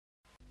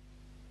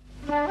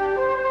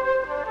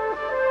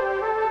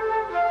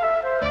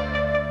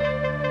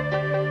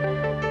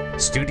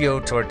Studio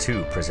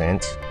Tortue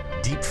presents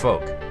Deep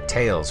Folk,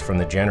 Tales from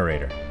the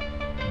Generator.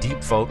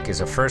 Deep Folk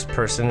is a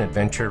first-person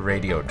adventure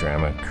radio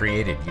drama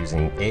created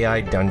using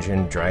AI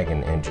Dungeon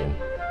Dragon Engine.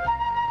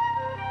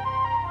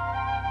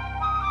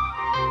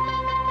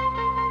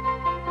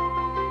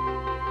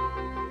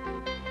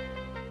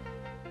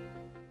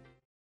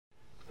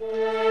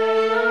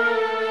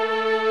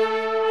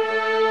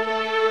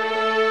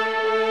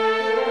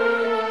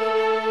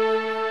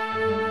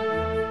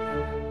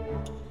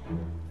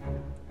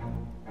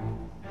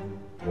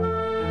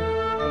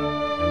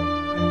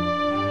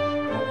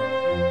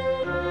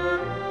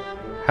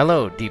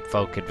 Hello, Deep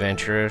Folk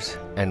adventurers,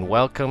 and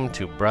welcome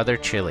to Brother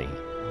Chili,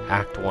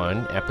 Act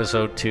 1,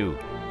 Episode 2,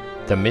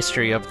 The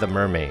Mystery of the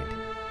Mermaid.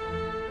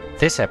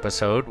 This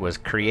episode was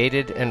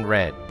created and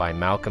read by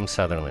Malcolm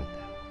Sutherland.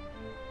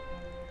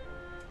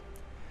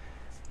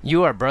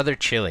 You are Brother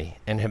Chili,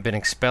 and have been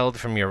expelled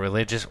from your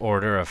religious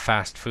order of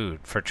fast food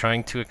for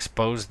trying to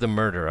expose the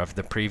murder of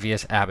the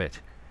previous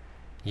abbot.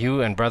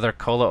 You and Brother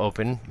Cola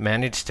Open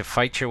managed to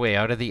fight your way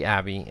out of the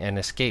abbey and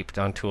escaped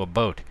onto a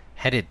boat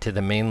headed to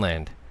the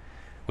mainland.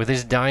 With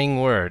his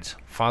dying words,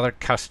 Father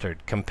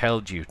Custard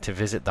compelled you to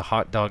visit the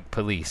hot dog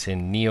police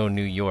in Neo,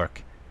 New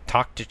York,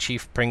 talk to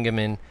Chief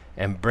Pringaman,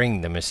 and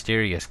bring the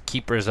mysterious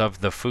keepers of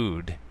the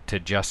food to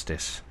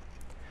justice.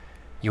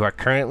 You are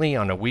currently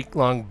on a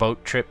week-long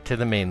boat trip to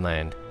the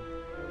mainland.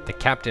 The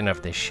captain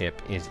of this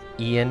ship is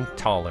Ian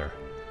Toller.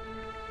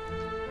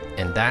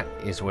 And that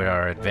is where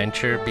our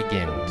adventure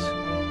begins.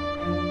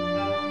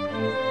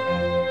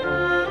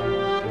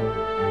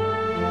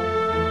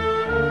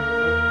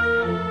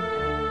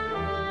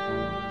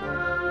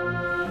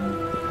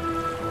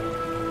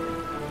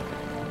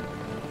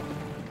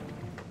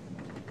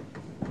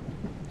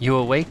 You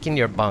awake in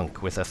your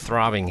bunk with a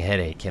throbbing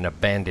headache and a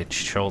bandaged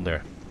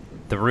shoulder.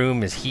 The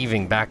room is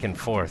heaving back and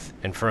forth,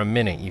 and for a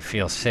minute you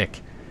feel sick.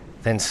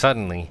 Then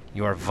suddenly,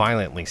 you are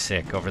violently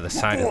sick over the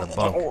side of the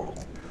bunk.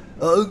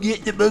 I'll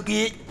get the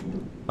bucket.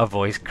 A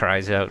voice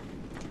cries out.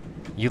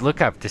 You look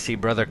up to see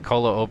Brother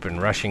Cola Open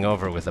rushing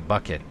over with a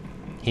bucket.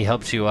 He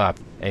helps you up,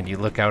 and you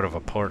look out of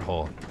a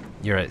porthole.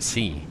 You're at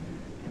sea.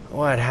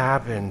 What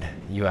happened?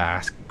 You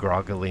ask,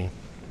 groggily.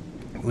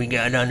 We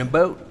got on a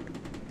boat,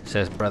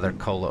 says Brother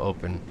Cola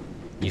Open.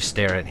 You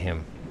stare at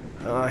him.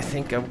 I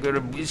think I'm gonna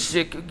be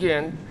sick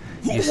again,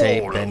 you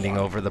say, bending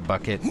over the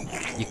bucket.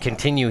 You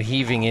continue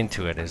heaving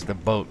into it as the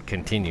boat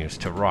continues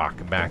to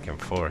rock back and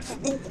forth.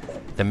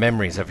 The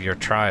memories of your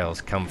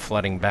trials come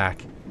flooding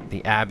back.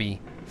 The Abbey,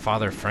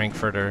 Father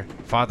Frankfurter,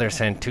 Father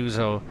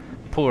Santuzzo,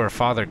 poor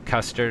Father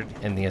Custard,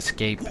 and the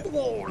escape.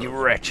 You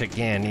retch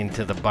again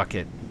into the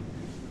bucket.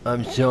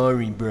 I'm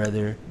sorry,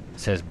 brother,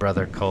 says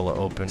Brother Cola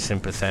Open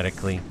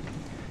sympathetically.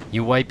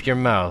 You wipe your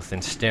mouth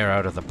and stare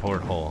out of the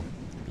porthole.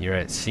 You're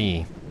at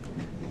sea.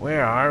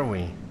 Where are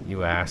we?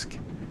 You ask.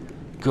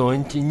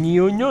 Going to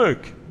New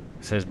York,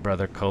 says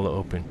Brother Cola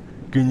Open.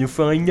 Gonna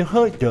find the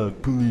hot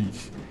dog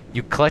police.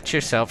 You clutch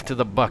yourself to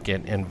the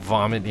bucket and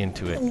vomit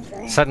into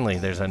it. Suddenly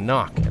there's a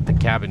knock at the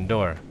cabin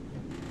door.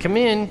 Come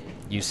in,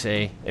 you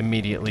say,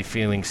 immediately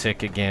feeling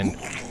sick again.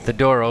 The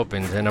door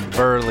opens and a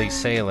burly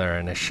sailor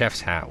in a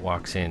chef's hat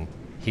walks in.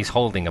 He's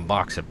holding a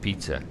box of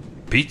pizza.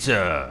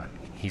 Pizza,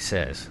 he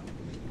says.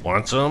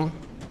 Want some?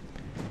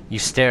 You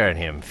stare at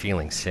him,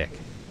 feeling sick.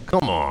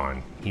 Come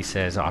on, he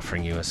says,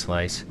 offering you a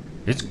slice.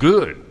 It's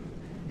good.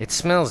 It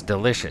smells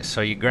delicious,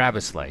 so you grab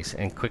a slice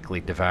and quickly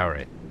devour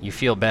it. You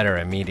feel better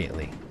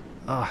immediately.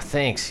 Oh,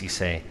 thanks, you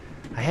say.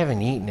 I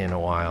haven't eaten in a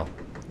while.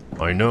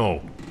 I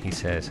know, he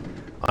says.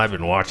 I've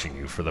been watching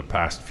you for the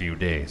past few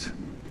days.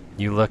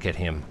 You look at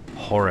him,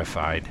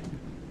 horrified.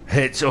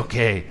 It's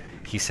okay,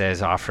 he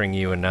says, offering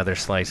you another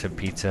slice of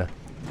pizza.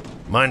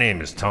 My name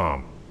is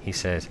Tom, he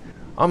says.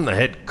 I'm the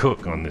head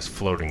cook on this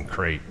floating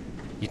crate.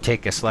 You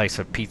take a slice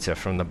of pizza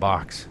from the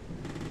box.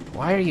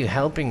 Why are you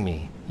helping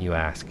me? You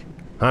ask.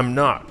 I'm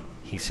not,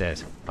 he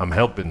says. I'm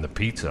helping the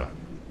pizza.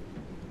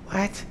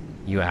 What?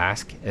 You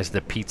ask, as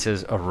the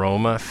pizza's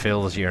aroma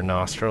fills your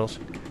nostrils.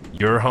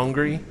 You're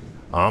hungry?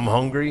 I'm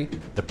hungry?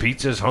 The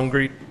pizza's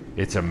hungry?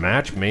 It's a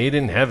match made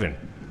in heaven.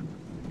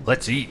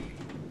 Let's eat.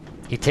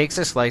 He takes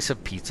a slice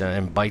of pizza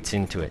and bites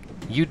into it.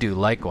 You do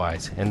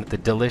likewise, and the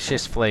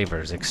delicious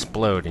flavors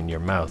explode in your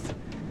mouth.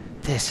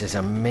 This is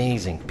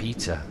amazing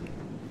pizza.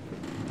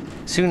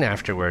 Soon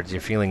afterwards,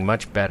 you're feeling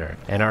much better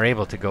and are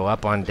able to go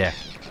up on deck.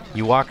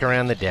 You walk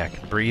around the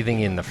deck, breathing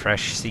in the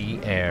fresh sea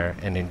air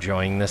and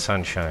enjoying the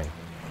sunshine.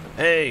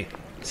 Hey,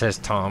 says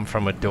Tom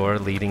from a door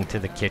leading to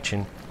the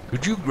kitchen.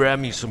 Could you grab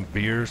me some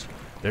beers?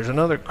 There's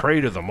another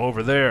crate of them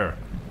over there.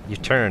 You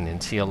turn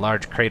and see a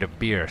large crate of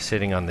beer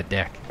sitting on the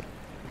deck.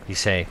 You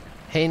say,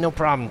 Hey, no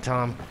problem,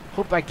 Tom.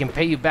 Hope I can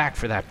pay you back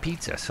for that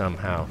pizza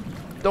somehow.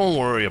 Don't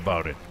worry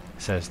about it,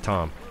 says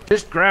Tom.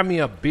 Just grab me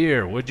a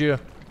beer, would you?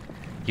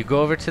 You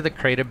go over to the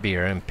crate of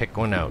beer and pick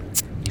one out.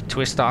 You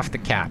twist off the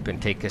cap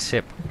and take a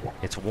sip.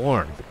 It's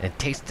warm and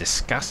tastes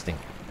disgusting.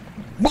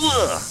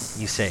 Blah!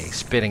 You say,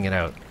 spitting it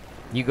out.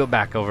 You go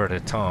back over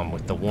to Tom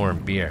with the warm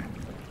beer.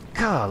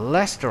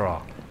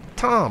 Cholesterol.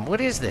 Tom,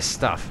 what is this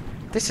stuff?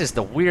 This is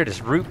the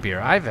weirdest root beer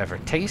I've ever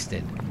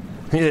tasted,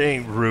 It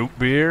ain't root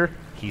beer.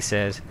 he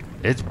says.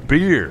 It's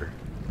beer.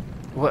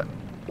 What?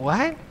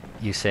 What?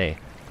 You say,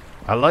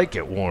 I like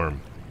it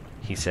warm.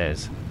 he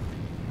says.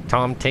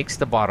 Tom takes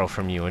the bottle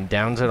from you and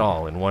downs it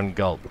all in one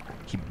gulp.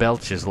 He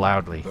belches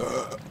loudly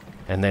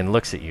and then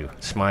looks at you,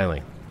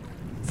 smiling.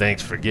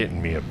 Thanks for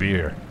getting me a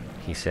beer.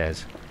 He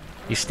says.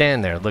 You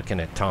stand there looking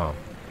at Tom.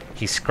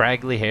 He's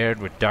scraggly haired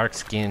with dark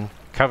skin,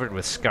 covered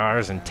with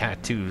scars and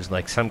tattoos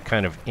like some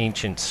kind of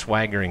ancient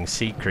swaggering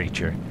sea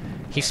creature.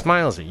 He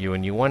smiles at you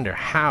and you wonder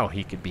how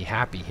he could be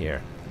happy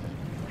here.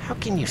 How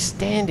can you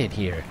stand it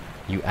here?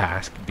 You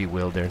ask,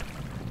 bewildered.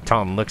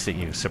 Tom looks at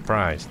you,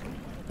 surprised.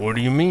 What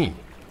do you mean?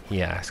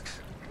 He asks.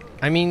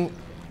 I mean,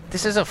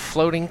 this is a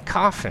floating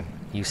coffin,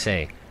 you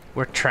say.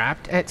 We're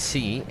trapped at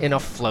sea in a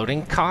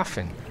floating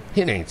coffin,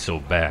 It ain't so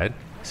bad.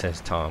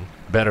 says Tom.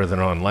 Better than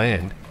on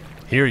land.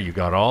 Here you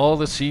got all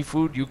the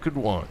seafood you could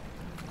want.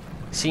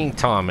 Seeing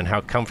Tom and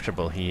how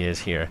comfortable he is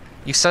here,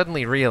 you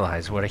suddenly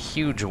realize what a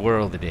huge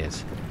world it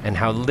is, and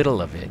how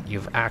little of it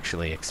you've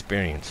actually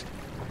experienced.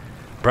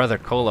 Brother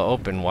Cola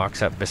Open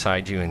walks up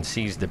beside you and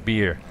sees the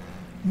beer.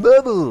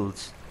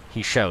 Bubbles!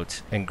 He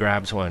shouts and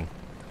grabs one.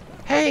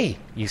 Hey,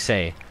 you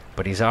say,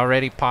 but he's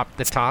already popped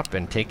the top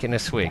and taken a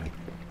swig.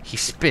 He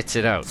spits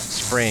it out,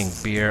 spraying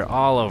beer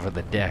all over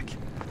the deck.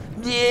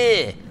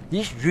 Yeah,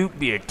 this root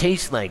beer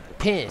tastes like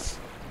piss.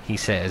 He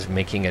says,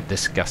 making a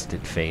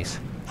disgusted face.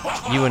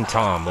 You and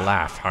Tom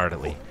laugh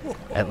heartily.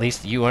 At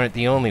least you aren't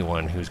the only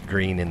one who's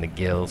green in the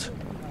gills.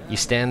 You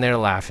stand there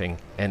laughing,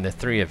 and the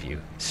three of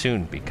you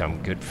soon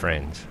become good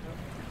friends.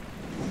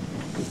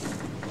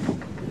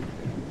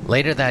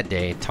 Later that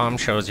day, Tom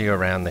shows you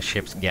around the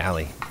ship's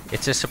galley.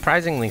 It's a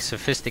surprisingly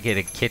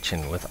sophisticated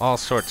kitchen with all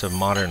sorts of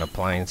modern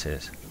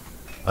appliances,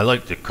 I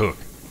like to cook.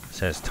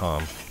 says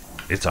Tom.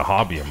 It's a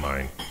hobby of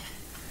mine.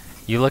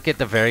 You look at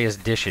the various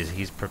dishes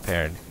he's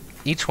prepared.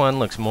 Each one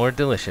looks more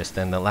delicious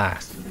than the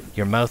last.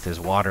 Your mouth is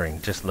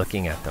watering just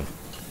looking at them,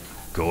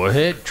 Go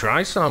ahead,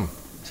 try some.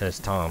 says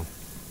Tom.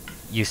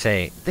 You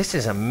say, this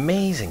is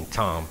amazing,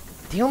 Tom.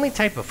 The only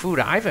type of food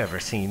I've ever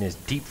seen is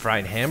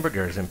deep-fried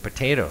hamburgers and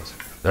potatoes,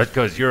 That's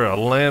 'cause you're a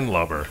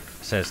landlubber.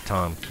 says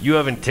Tom. You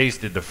haven't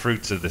tasted the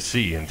fruits of the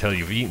sea until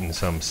you've eaten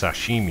some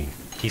sashimi.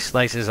 He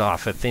slices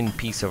off a thin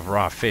piece of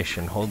raw fish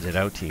and holds it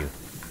out to you.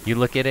 You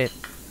look at it,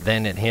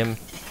 then at him.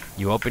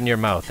 You open your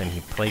mouth and he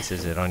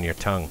places it on your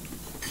tongue.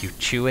 You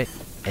chew it,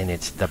 and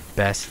it's the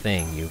best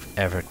thing you've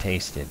ever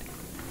tasted.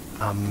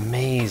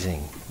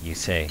 Amazing, you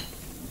say.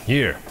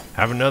 Here,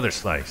 have another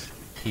slice.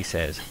 He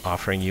says,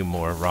 offering you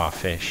more raw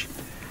fish.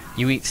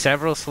 You eat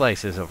several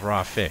slices of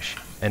raw fish,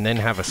 and then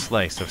have a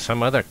slice of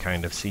some other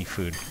kind of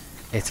seafood.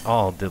 It's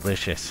all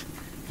delicious.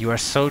 You are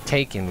so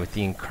taken with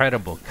the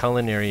incredible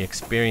culinary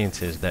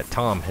experiences that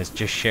Tom has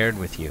just shared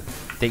with you,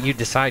 that you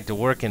decide to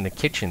work in the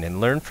kitchen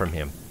and learn from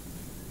him.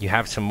 You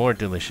have some more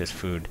delicious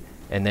food,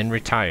 and then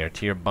retire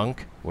to your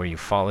bunk where you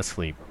fall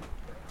asleep.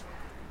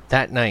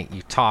 That night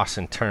you toss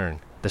and turn.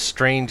 The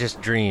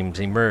strangest dreams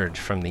emerge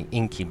from the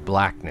inky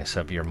blackness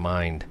of your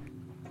mind.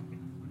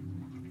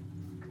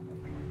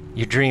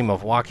 You dream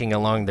of walking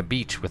along the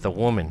beach with a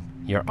woman,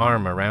 your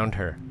arm around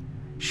her.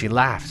 She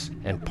laughs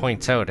and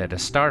points out at a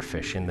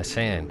starfish in the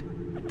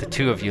sand. The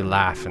two of you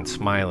laugh and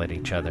smile at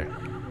each other.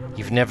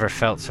 You've never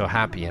felt so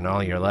happy in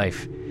all your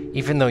life,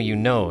 even though you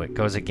know it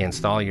goes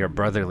against all your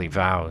brotherly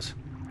vows.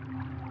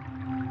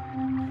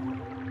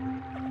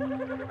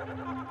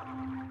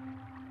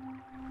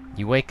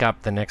 You wake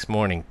up the next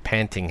morning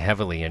panting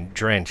heavily and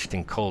drenched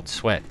in cold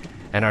sweat,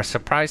 and are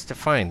surprised to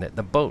find that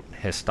the boat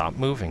has stopped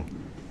moving.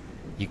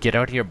 You get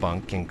out of your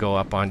bunk and go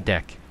up on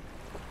deck,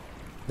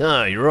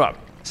 Ah, you're up.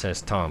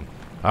 says Tom.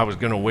 I was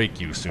gonna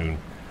wake you soon.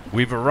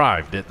 We've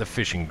arrived at the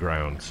fishing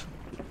grounds.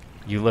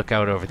 You look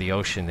out over the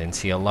ocean and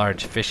see a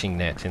large fishing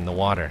net in the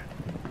water.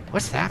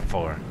 What's that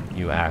for?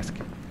 You ask,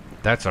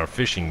 That's our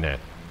fishing net.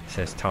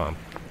 says Tom.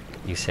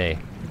 You say,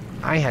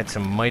 I had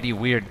some mighty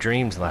weird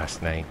dreams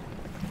last night,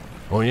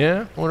 Oh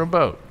yeah? What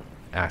about?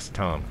 asked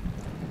Tom.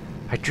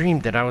 I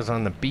dreamed that I was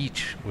on the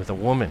beach with a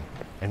woman,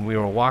 and we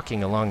were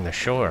walking along the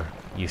shore,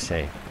 you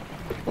say,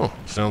 Oh,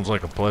 sounds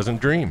like a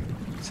pleasant dream.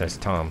 says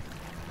Tom.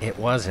 It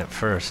was at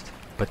first,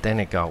 but then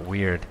it got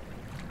weird.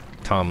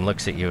 Tom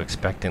looks at you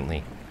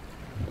expectantly.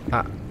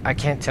 I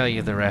can't tell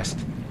you the rest,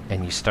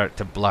 and you start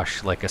to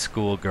blush like a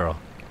schoolgirl,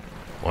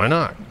 Why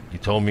not? You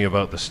told me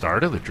about the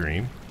start of the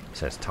dream.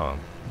 says Tom.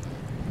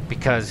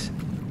 Because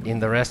in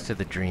the rest of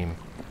the dream,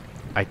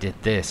 I did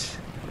this,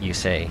 you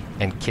say,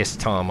 and kiss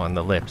Tom on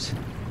the lips.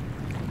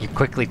 You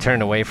quickly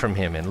turn away from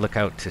him and look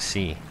out to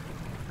sea.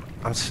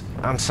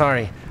 I'm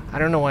sorry. I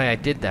don't know why I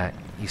did that,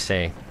 you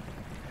say.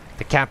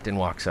 The captain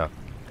walks up.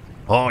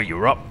 Oh,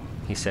 you're up.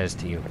 He says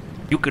to you.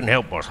 You can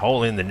help us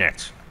haul in the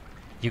nets.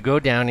 You go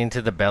down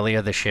into the belly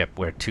of the ship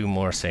where two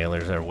more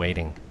sailors are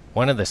waiting.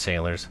 One of the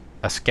sailors,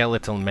 a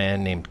skeletal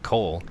man named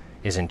Cole,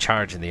 is in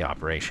charge of the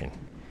operation.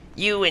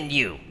 You and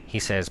you, he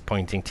says,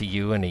 pointing to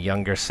you and a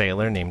younger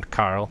sailor named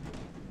Carl.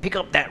 Pick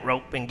up that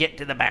rope and get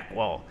to the back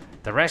wall.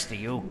 The rest of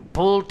you,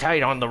 pull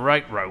tight on the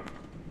right rope.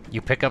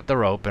 You pick up the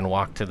rope and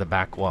walk to the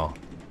back wall.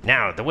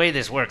 Now, the way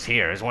this works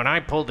here is when I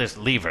pull this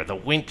lever, the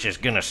winch is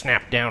gonna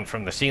snap down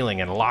from the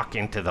ceiling and lock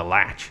into the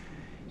latch.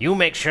 You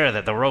make sure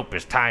that the rope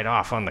is tied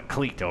off on the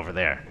cleat over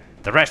there.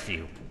 The rest of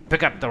you,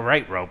 pick up the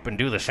right rope and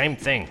do the same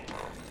thing.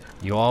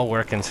 You all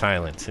work in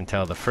silence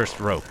until the first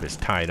rope is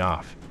tied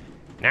off.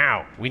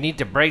 Now, we need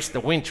to brace the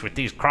winch with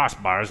these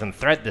crossbars and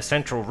thread the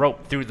central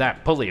rope through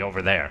that pulley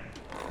over there.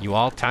 You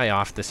all tie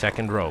off the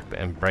second rope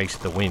and brace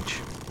the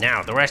winch.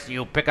 Now, the rest of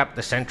you pick up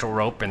the central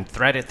rope and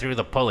thread it through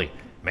the pulley.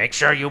 Make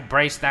sure you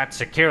brace that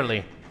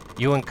securely.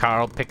 You and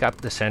Carl pick up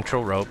the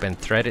central rope and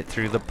thread it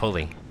through the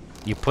pulley.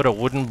 You put a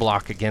wooden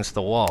block against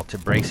the wall to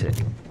brace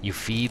it. You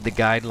feed the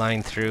guide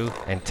line through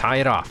and tie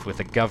it off with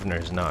a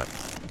governor's knot.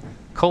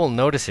 Cole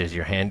notices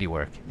your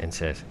handiwork and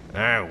says,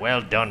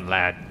 Well done,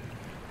 lad.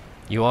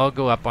 You all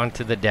go up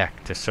onto the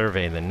deck to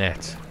survey the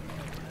nets.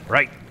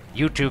 Right,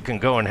 you two can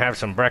go and have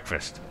some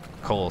breakfast,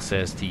 Cole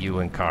says to you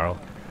and Carl.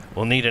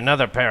 We'll need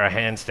another pair of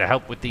hands to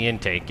help with the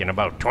intake in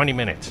about 20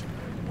 minutes.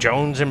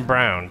 Jones and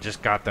Brown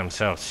just got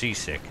themselves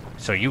seasick,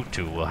 so you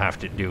two will have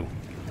to do.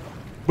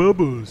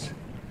 Bubbles,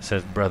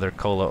 says Brother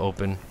Cola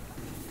Open.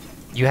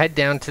 You head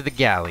down to the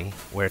galley,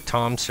 where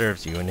Tom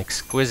serves you an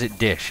exquisite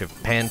dish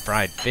of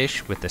pan-fried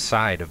fish with a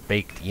side of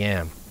baked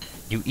yam.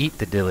 You eat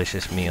the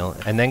delicious meal,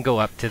 and then go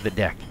up to the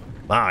deck.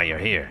 You're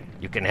here.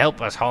 You can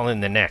help us haul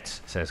in the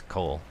nets, says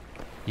Cole.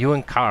 You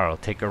and Carl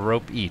take a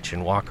rope each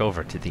and walk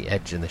over to the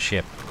edge of the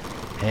ship.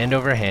 Hand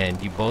over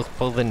hand, you both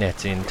pull the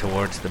nets in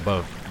towards the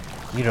boat.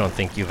 You don't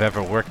think you've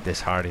ever worked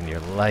this hard in your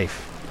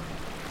life.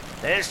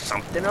 There's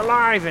something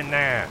alive in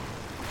there,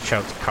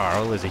 shouts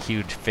Carl as a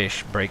huge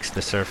fish breaks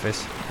the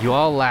surface. You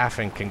all laugh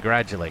and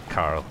congratulate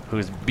Carl, who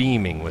is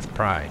beaming with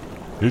pride.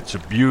 It's a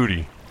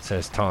beauty,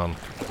 says Tom.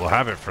 We'll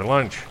have it for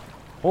lunch.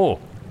 Oh,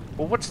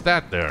 well, what's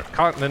that there,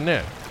 caught in the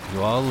net?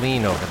 You all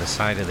lean over the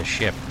side of the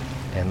ship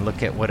and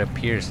look at what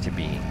appears to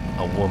be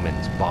a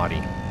woman's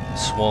body,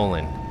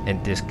 swollen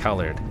and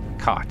discolored,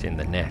 caught in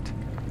the net.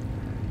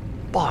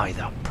 By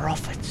the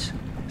prophets,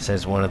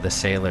 says one of the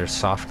sailors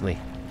softly.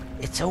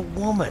 it's a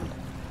woman.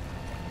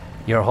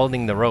 You're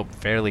holding the rope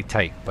fairly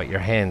tight, but your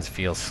hands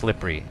feel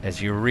slippery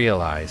as you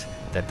realize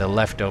that the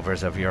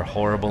leftovers of your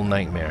horrible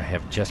nightmare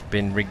have just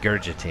been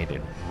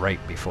regurgitated right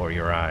before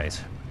your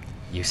eyes.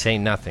 You say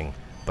nothing,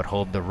 but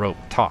hold the rope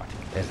taut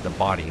as the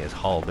body is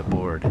hauled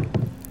aboard.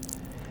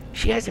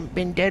 She hasn't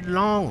been dead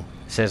long,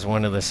 says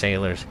one of the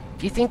sailors.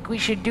 Do you think we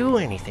should do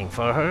anything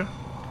for her?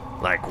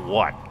 Like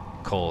what?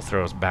 Cole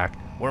throws back.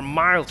 We're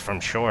miles from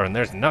shore, and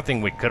there's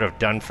nothing we could have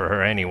done for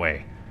her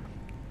anyway.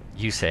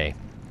 You say,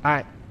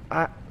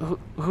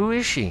 who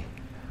is she?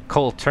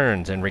 Cole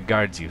turns and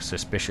regards you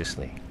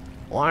suspiciously.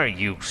 Why are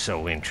you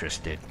so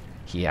interested?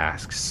 He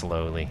asks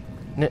slowly.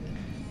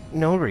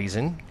 No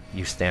reason,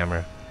 you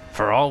stammer.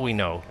 For all we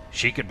know,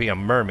 she could be a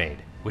mermaid,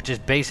 which is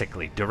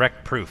basically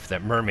direct proof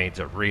that mermaids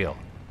are real.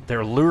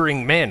 They're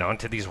luring men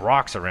onto these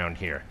rocks around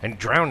here and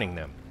drowning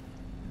them.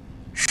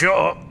 Shut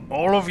up,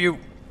 all of you,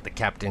 the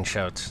captain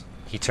shouts.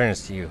 He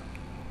turns to you.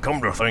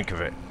 Come to think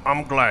of it,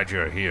 I'm glad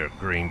you're here,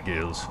 Green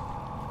Gills.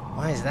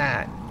 Why is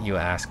that? You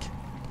ask.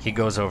 He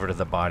goes over to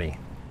the body.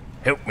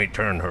 Help me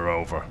turn her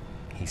over,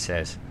 he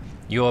says.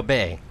 You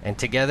obey, and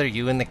together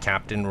you and the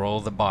captain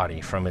roll the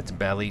body from its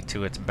belly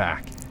to its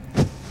back.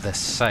 The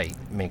sight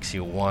makes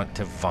you want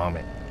to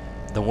vomit.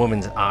 The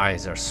woman's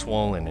eyes are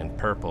swollen and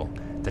purple.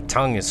 The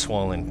tongue is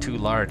swollen too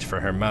large for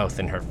her mouth,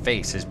 and her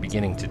face is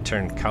beginning to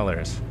turn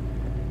colors.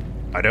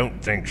 I don't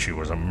think she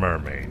was a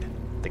mermaid,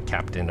 the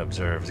captain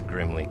observes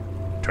grimly.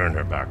 Turn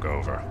her back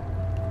over.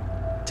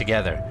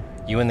 Together,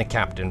 you and the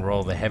captain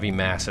roll the heavy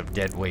mass of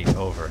dead weight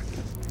over.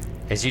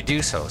 As you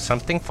do so,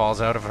 something falls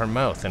out of her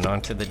mouth and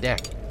onto the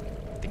deck.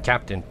 The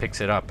captain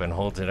picks it up and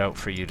holds it out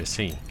for you to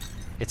see.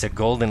 It's a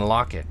golden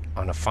locket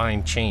on a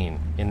fine chain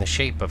in the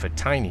shape of a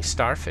tiny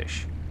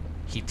starfish.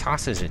 He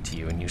tosses it to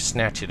you and you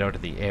snatch it out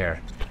of the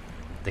air.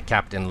 The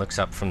captain looks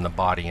up from the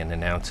body and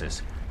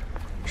announces,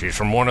 She's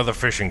from one of the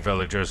fishing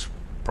villages,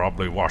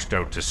 probably washed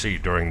out to sea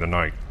during the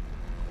night.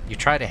 You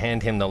try to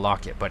hand him the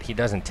locket, but he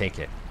doesn't take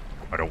it.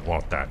 I don't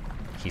want that,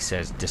 he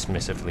says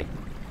dismissively.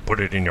 Put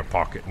it in your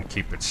pocket and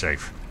keep it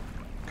safe.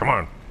 Come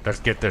on, let's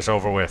get this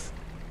over with.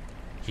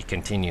 He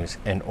continues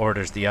and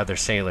orders the other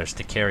sailors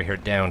to carry her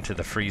down to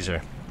the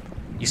freezer.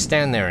 You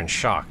stand there in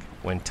shock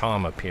when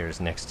Tom appears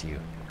next to you.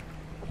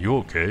 You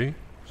okay?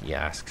 He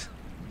asks.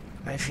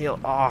 I feel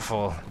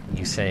awful,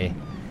 you say.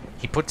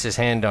 He puts his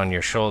hand on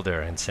your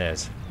shoulder and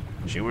says,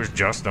 She was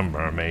just a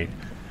mermaid.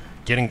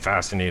 Getting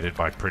fascinated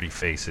by pretty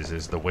faces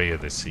is the way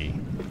of the sea.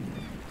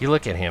 You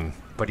look at him,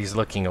 but he's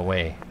looking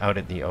away, out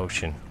at the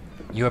ocean.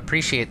 You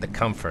appreciate the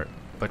comfort,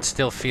 but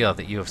still feel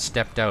that you have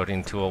stepped out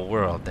into a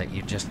world that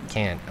you just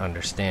can't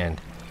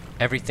understand.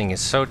 Everything is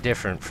so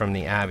different from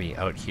the Abbey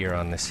out here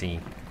on the sea.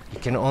 You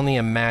can only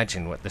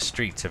imagine what the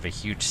streets of a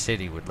huge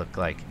city would look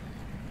like.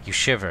 You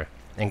shiver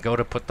and go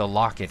to put the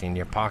locket in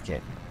your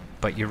pocket,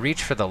 but you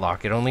reach for the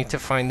locket only to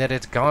find that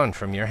it's gone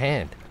from your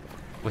hand.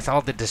 With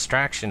all the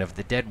distraction of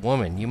the dead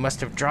woman, you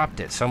must have dropped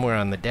it somewhere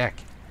on the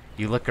deck.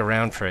 You look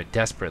around for it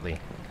desperately,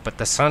 but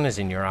the sun is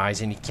in your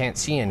eyes and you can't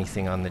see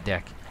anything on the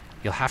deck.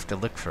 You'll have to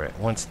look for it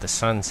once the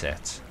sun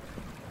sets.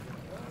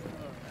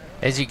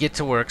 As you get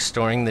to work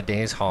storing the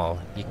day's haul,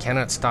 you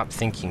cannot stop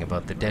thinking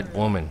about the dead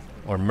woman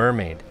or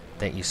mermaid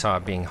that you saw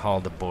being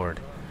hauled aboard.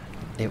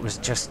 It was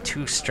just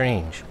too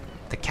strange.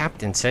 The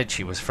captain said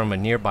she was from a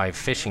nearby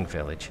fishing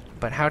village,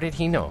 but how did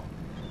he know?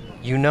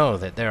 You know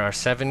that there are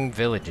 7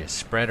 villages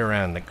spread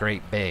around the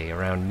Great Bay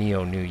around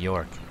Neo, New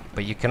York,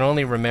 but you can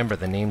only remember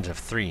the names of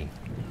 3,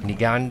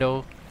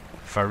 Nigando,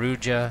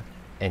 Fallujah,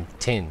 and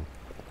Tin.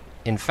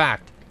 In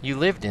fact, you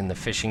lived in the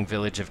fishing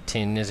village of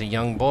Tin as a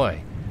young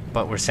boy,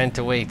 but were sent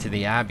away to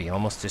the Abbey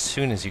almost as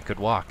soon as you could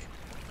walk.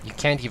 You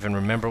can't even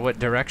remember what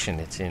direction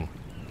it's in.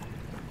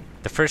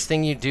 The first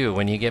thing you do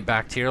when you get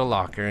back to your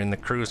locker in the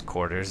crew's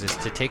quarters is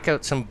to take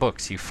out some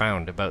books you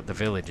found about the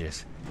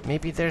villages.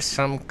 Maybe there's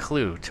some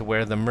clue to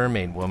where the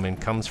mermaid woman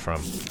comes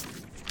from.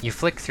 You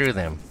flick through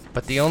them,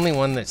 but the only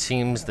one that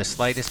seems the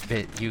slightest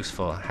bit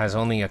useful has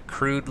only a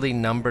crudely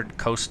numbered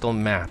coastal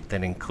map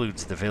that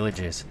includes the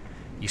villages.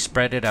 You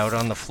spread it out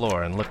on the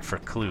floor and look for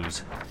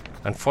clues.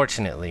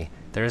 Unfortunately,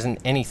 there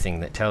isn't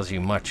anything that tells you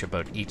much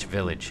about each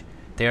village.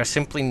 They are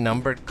simply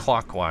numbered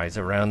clockwise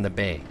around the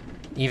bay.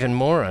 Even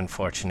more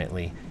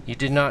unfortunately, you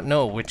did not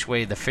know which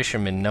way the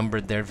fishermen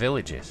numbered their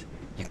villages.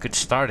 You could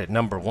start at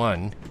number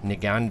 1,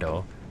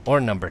 Nigando,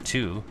 or number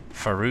 2,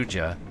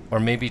 Fallujah,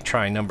 or maybe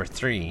try number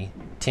 3,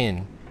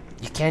 Tin.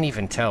 You can't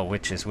even tell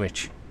which is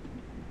which.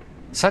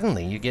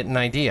 Suddenly you get an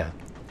idea.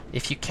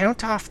 If you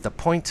count off the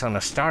points on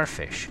a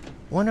starfish,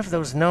 one of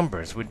those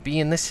numbers would be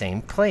in the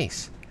same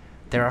place.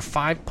 There are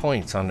 5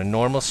 points on a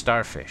normal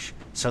starfish,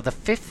 so the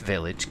 5th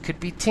village could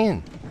be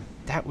Tin.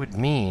 That would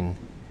mean...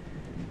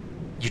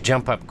 You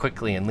jump up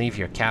quickly and leave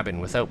your cabin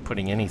without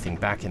putting anything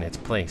back in its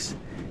place.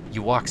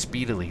 You walk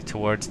speedily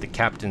towards the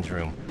captain's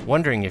room,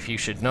 wondering if you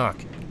should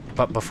knock,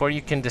 but before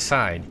you can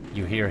decide,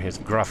 you hear his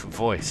gruff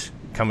voice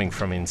coming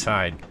from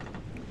inside.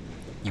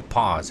 You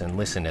pause and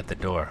listen at the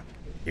door.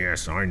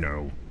 Yes, I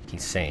know,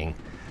 He's saying,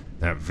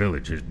 that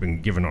village has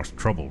been giving us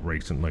trouble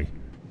recently.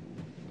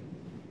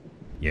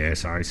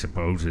 Yes, I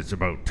suppose it's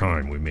about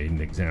time we made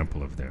an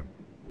example of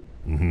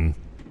them.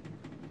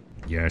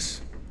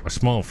 Yes, a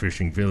small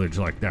fishing village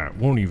like that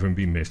won't even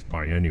be missed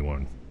by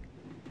anyone.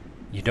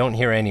 You don't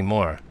hear any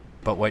more,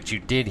 but what you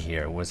did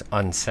hear was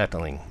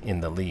unsettling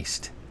in the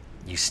least.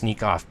 You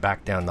sneak off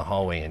back down the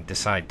hallway and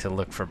decide to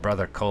look for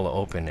Brother Kola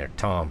Open or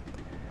Tom.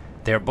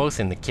 They are both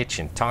in the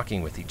kitchen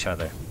talking with each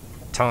other.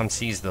 Tom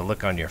sees the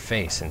look on your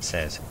face and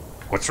says,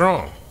 What's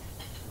wrong?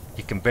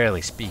 You can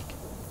barely speak.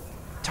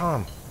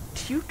 Tom,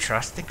 do you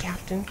trust the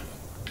captain?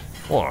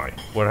 Why?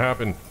 What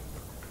happened?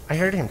 I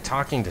heard him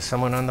talking to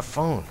someone on the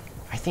phone.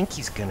 I think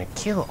he's gonna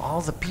kill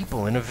all the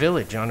people in a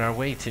village on our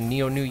way to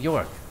Neo, New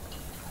York.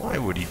 Why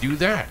would he do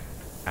that?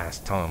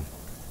 Asked Tom.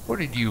 What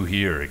did you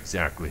hear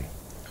exactly?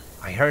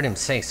 I heard him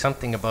say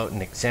something about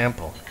an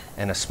example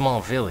and a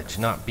small village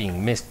not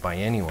being missed by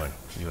anyone,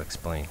 you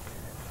explain.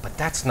 But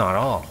that's not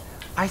all.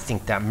 I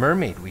think that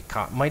mermaid we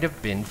caught might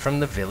have been from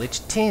the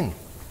village Tin.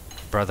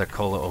 Brother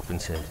Kola Open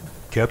said.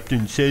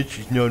 Captain said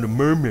she's not a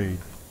mermaid.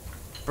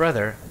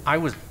 Brother, I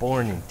was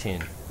born in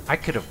Tin. I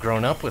could have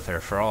grown up with her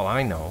for all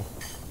I know.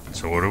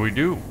 So what do we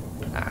do?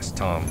 Asked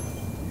Tom.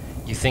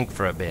 You think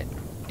for a bit.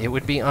 It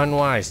would be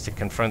unwise to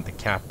confront the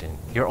captain.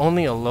 You're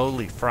only a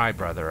lowly fry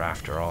brother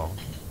after all.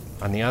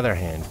 On the other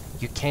hand,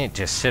 you can't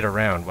just sit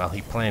around while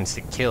he plans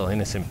to kill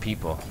innocent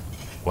people.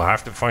 We'll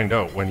have to find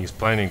out when he's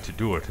planning to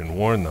do it and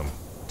warn them,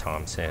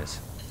 Tom says.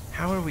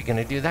 How are we going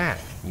to do that,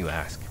 you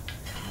ask?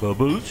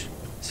 Bubbles?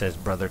 Says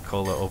Brother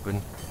Kola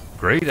Open.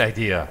 Great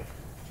idea.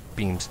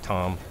 Beams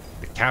Tom.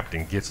 The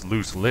captain gets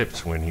loose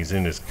lips when he's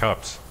in his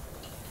cups.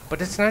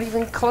 But it's not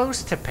even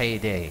close to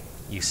payday,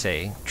 you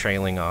say,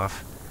 trailing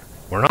off.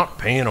 We're not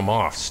paying him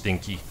off,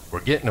 Stinky.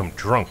 We're getting him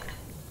drunk.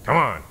 Come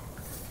on.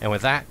 And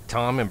with that,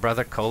 Tom and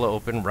Brother Kola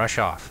Open rush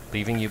off,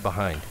 leaving you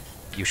behind.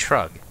 You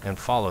shrug and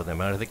follow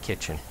them out of the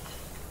kitchen.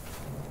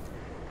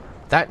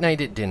 That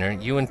night at dinner,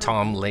 you and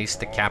Tom lace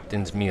the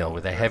captain's meal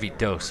with a heavy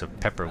dose of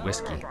pepper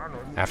whiskey.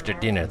 After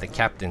dinner, the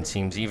captain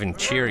seems even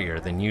cheerier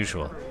than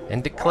usual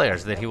and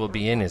declares that he will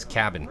be in his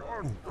cabin.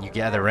 You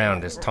gather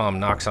round as Tom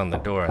knocks on the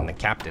door and the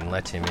captain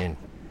lets him in.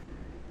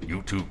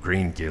 You two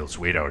green gills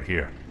wait out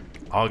here.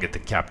 I'll get the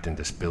captain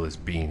to spill his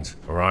beans,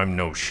 or I'm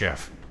no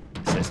chef,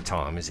 says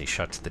Tom as he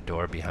shuts the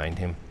door behind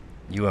him.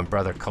 You and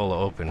Brother Kola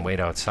Open wait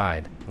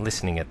outside,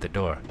 listening at the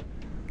door.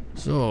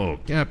 So,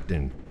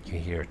 Captain, you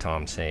hear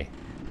Tom say,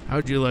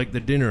 how'd you like the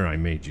dinner I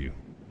made you?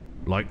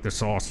 Liked the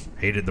sauce,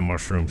 hated the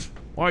mushrooms.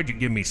 Why'd you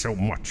give me so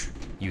much?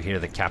 You hear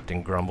the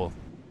captain grumble.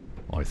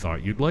 I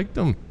thought you'd like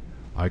them.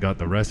 I got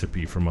the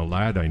recipe from a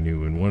lad I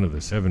knew in one of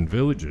the 7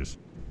 villages.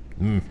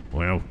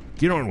 Well,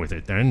 get on with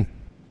it then.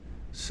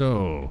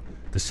 So,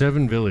 the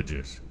 7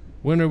 villages.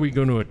 When are we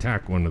going to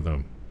attack one of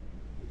them?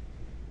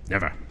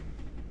 Never.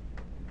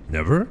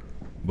 Never?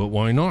 But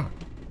why not?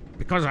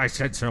 Because I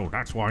said so,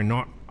 that's why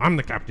not. I'm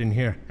the captain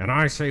here, and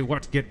I say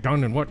what's get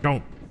done and what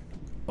don't.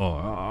 Oh,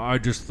 I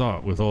just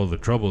thought with all the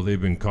trouble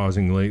they've been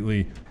causing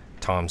lately...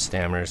 Tom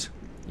stammers.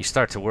 You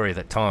start to worry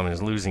that Tom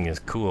is losing his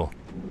cool.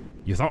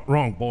 You thought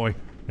wrong, boy.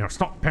 Now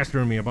stop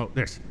pestering me about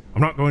this.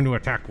 I'm not going to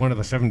attack one of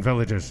the 7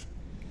 villages.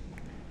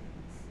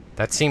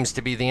 That seems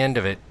to be the end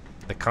of it.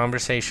 The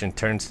conversation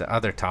turns to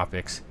other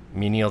topics.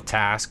 Menial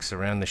tasks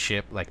around the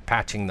ship, like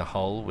patching the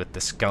hull with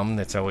the scum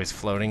that's always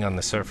floating on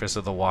the surface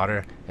of the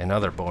water, and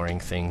other boring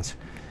things.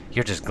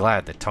 You're just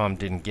glad that Tom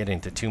didn't get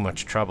into too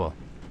much trouble.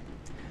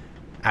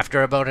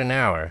 After about an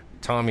hour,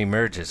 Tom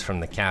emerges from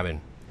the cabin.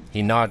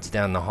 He nods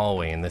down the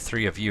hallway, and the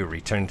three of you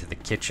return to the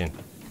kitchen.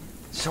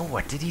 "So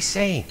what did he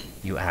say?"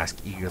 you ask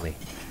eagerly.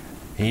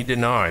 He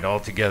denied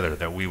altogether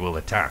that we will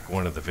attack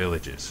one of the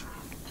villages.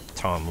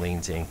 Tom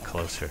leans in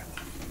closer.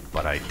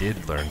 But I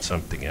did learn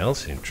something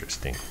else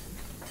interesting.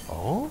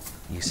 "Oh?"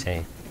 you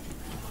say.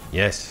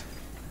 Yes.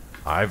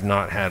 I've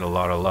not had a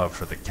lot of love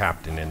for the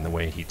captain in the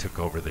way he took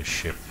over this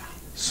ship.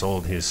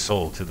 Sold his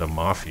soul to the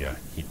mafia,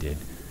 he did.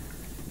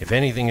 If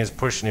anything is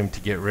pushing him to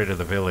get rid of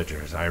the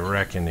villagers, I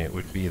reckon it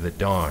would be the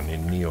Dawn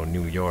in Neo,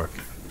 New York.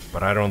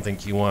 But I don't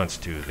think he wants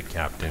to, the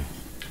captain.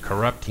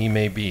 Corrupt he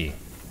may be,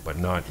 but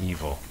not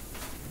evil.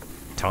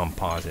 Tom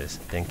pauses,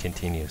 then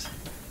continues.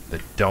 The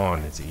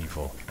Dawn is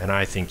evil, and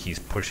I think he's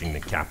pushing the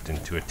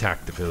captain to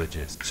attack the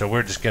villages. So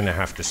we're just gonna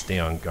have to stay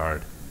on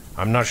guard.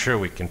 I'm not sure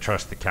we can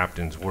trust the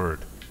captain's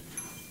word.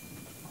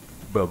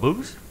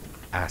 Bubbles?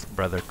 Asked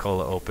Brother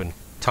Cola Open.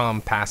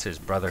 Tom passes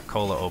Brother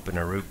Cola Open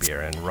a root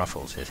beer and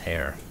ruffles his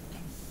hair.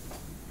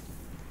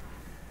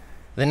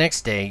 The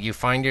next day, you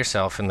find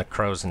yourself in the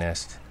crow's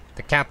nest.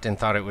 The captain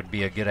thought it would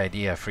be a good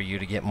idea for you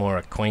to get more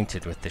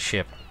acquainted with the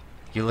ship.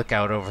 You look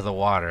out over the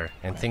water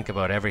and think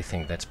about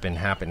everything that's been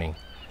happening.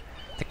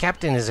 The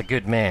captain is a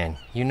good man,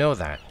 you know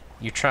that.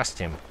 You trust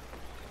him.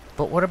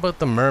 But what about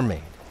the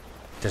mermaid?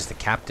 Does the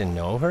captain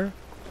know her?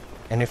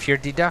 And if your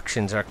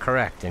deductions are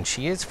correct and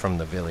she is from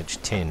the village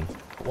Tin,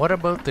 what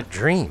about the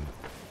dream?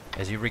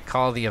 As you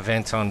recall the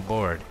events on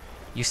board,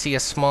 you see a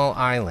small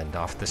island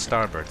off the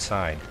starboard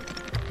side.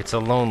 It's a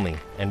lonely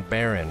and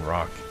barren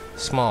rock,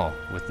 small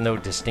with no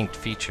distinct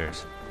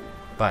features.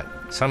 But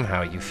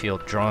somehow you feel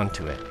drawn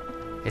to it.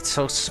 It's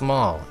so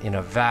small in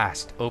a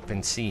vast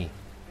open sea,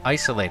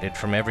 isolated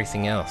from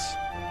everything else,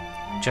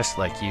 just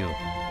like you.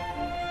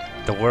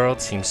 The world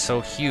seems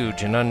so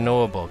huge and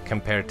unknowable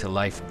compared to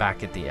life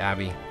back at the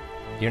Abbey.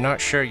 You're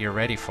not sure you're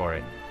ready for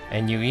it,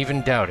 and you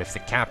even doubt if the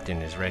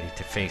captain is ready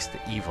to face the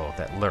evil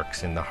that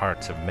lurks in the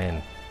hearts of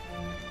men.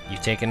 You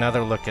take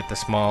another look at the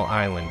small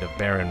island of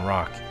barren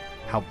rock,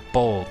 how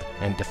bold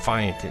and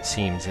defiant it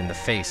seems in the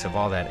face of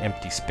all that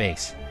empty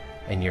space,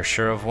 and you're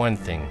sure of one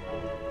thing: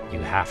 you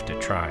have to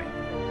try.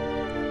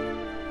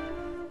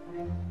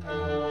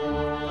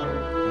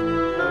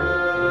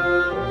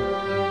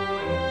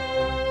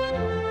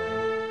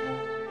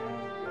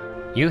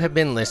 You have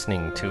been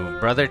listening to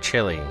Brother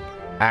Chili,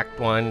 Act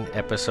 1,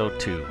 Episode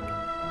 2,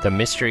 The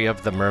Mystery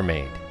of the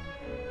Mermaid,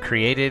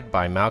 created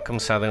by Malcolm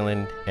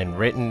Sutherland and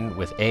written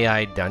with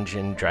AI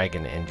Dungeon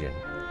Dragon Engine.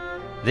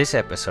 This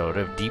episode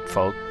of Deep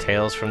Folk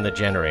Tales from the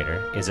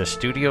Generator is a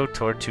Studio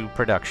Tortu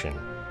production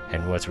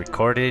and was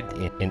recorded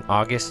in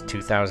August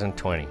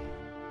 2020.